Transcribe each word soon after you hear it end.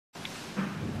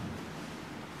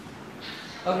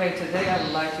Okay, today I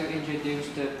would like to introduce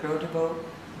the portable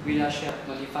Velashape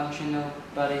multifunctional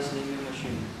body slimming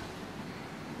machine.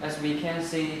 As we can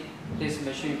see, this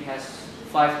machine has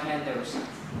 5 handles.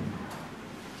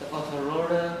 The auto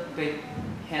roller big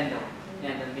handle,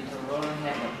 and the middle roller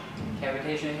handle,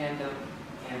 cavitation handle,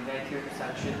 and vacuum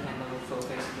suction handle for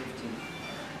facelifting,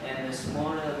 and the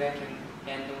smaller vacuum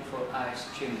handle for ice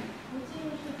trimming.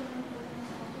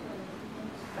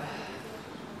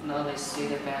 Now let's see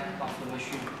the back of the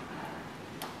machine.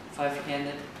 5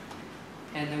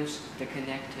 handles, the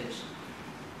connectors.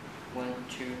 1,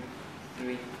 2,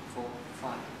 3, 4,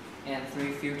 5. And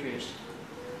 3 filters.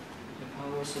 The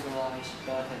power stabilize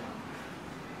button.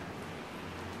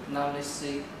 Now let's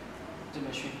see the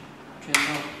machine. Turn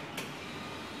on.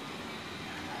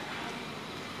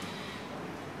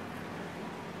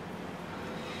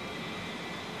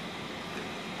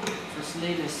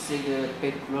 Firstly, let's see the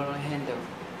big roller handle.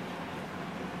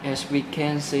 As we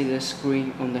can see the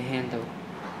screen on the handle,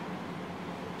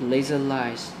 the laser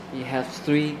lights, it has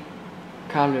 3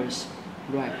 colors: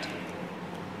 red,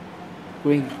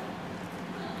 green,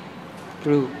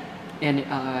 blue, and the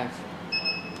RF.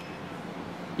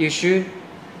 You should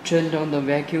turn on the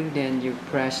vacuum, then you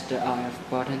press the RF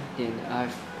button, then the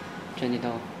RF turn it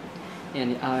on,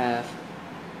 and the RF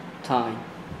time.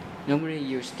 Normally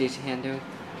use this handle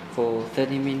for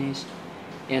 30 minutes,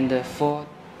 and the 4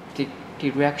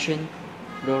 direction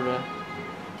roller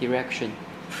direction.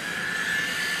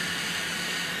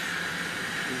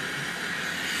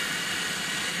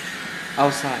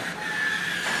 Outside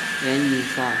and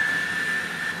inside.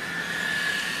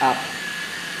 Up.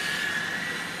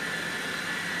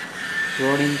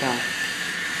 Rolling down.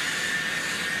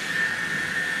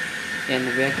 And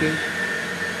vacuum.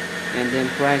 And then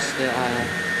press the iron.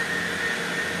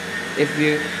 If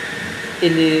you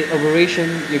in the operation,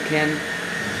 you can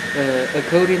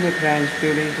according to the client's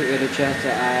feeling to adjust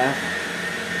the IF.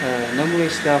 Normally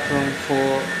start from 4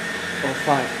 or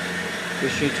 5. You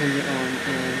should turn it on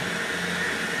and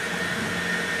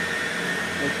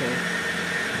okay.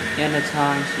 And the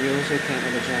times you also can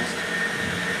adjust.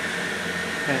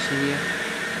 Press here.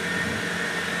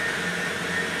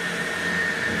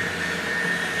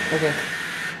 Okay.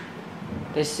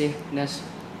 Let's see next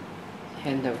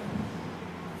handle.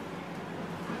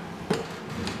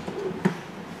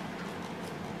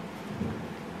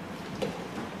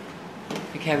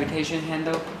 Cavitation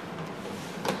handle.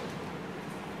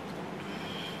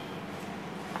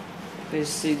 Let's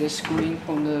see the screen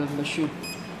on the machine.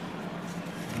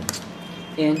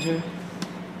 Enter,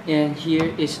 and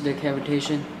here is the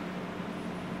cavitation.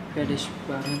 Press this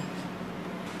button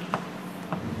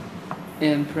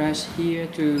and press here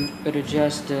to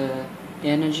adjust the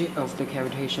energy of the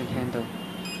cavitation handle.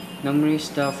 Normally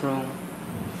start from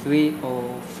 3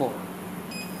 or 4,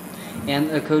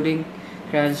 and according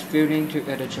client's feeling to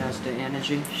adjust the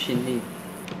energy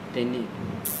they need.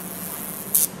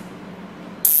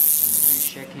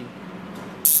 Checking.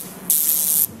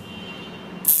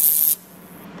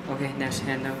 Okay, next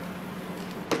handle.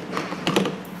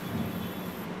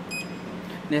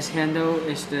 Next handle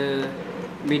is the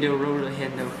middle roller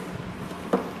handle.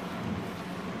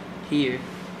 Here.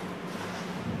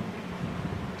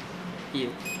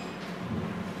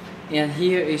 And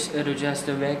here is adjust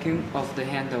the vacuum of the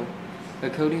handle.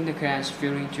 According to the client's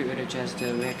feeling to adjust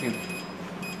the vacuum.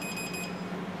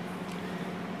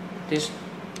 This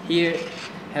here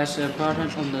has a button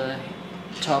on the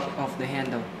top of the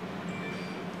handle.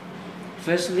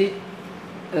 Firstly,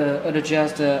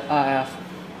 adjust the RF.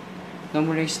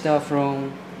 Normally start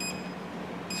from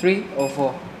 3 or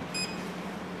 4.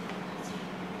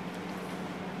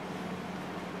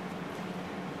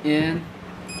 And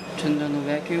turn on the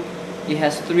vacuum. It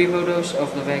has 3 models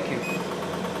of the vacuum.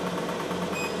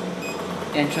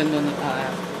 And turn on the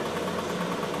RF.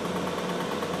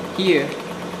 Here,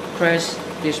 press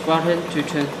this button to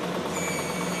turn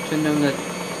on the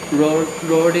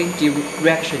rolling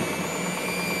direction.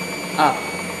 Up.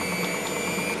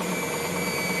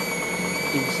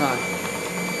 Inside.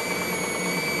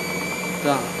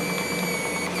 Down.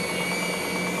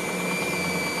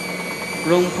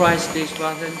 Long press this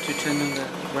button to turn on the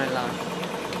right line.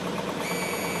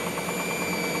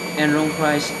 And long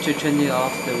press to turn it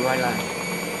off the right line.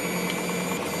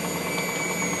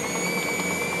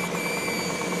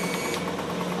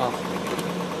 Off.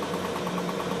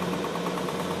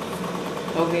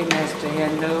 Okay, next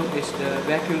handle is the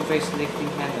vacuum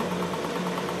facelifting handle.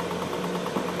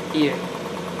 Here.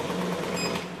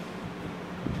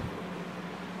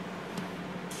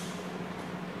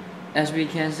 As we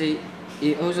can see,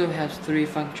 it also has 3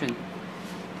 functions: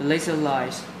 the laser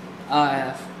lights,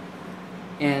 RF,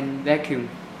 and vacuum.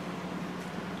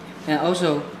 And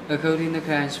also, according to the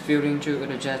client's feeling to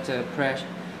adjust the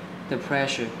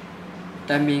pressure.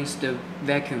 That means the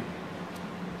vacuum.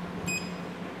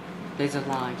 Laser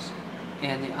lines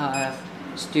and the RF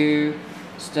still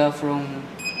start from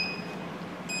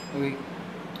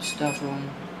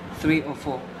 3 or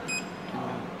 4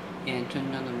 and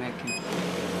turn on the vacuum.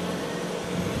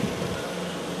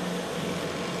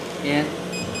 And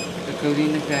according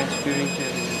to the client's feeling to the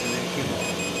vacuum.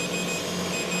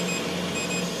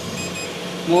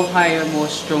 More higher, more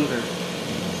stronger.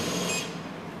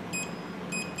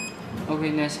 Okay,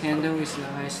 next handle is the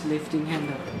ice lifting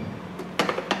handle.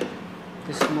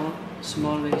 The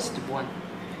smallest one.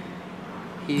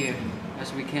 Here,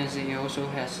 as we can see, it also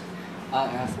has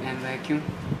RF and vacuum.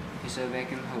 It's a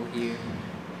vacuum hole here.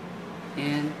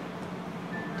 And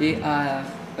the RF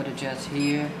adjusts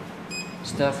here,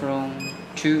 start from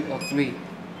 2 or 3,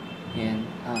 and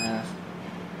RF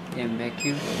and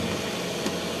vacuum.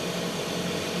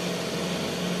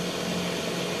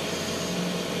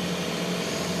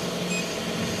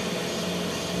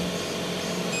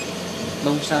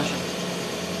 Long session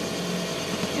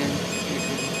and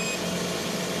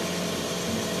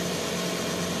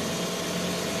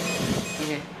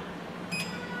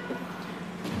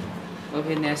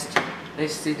okay, next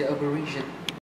let's see the operation.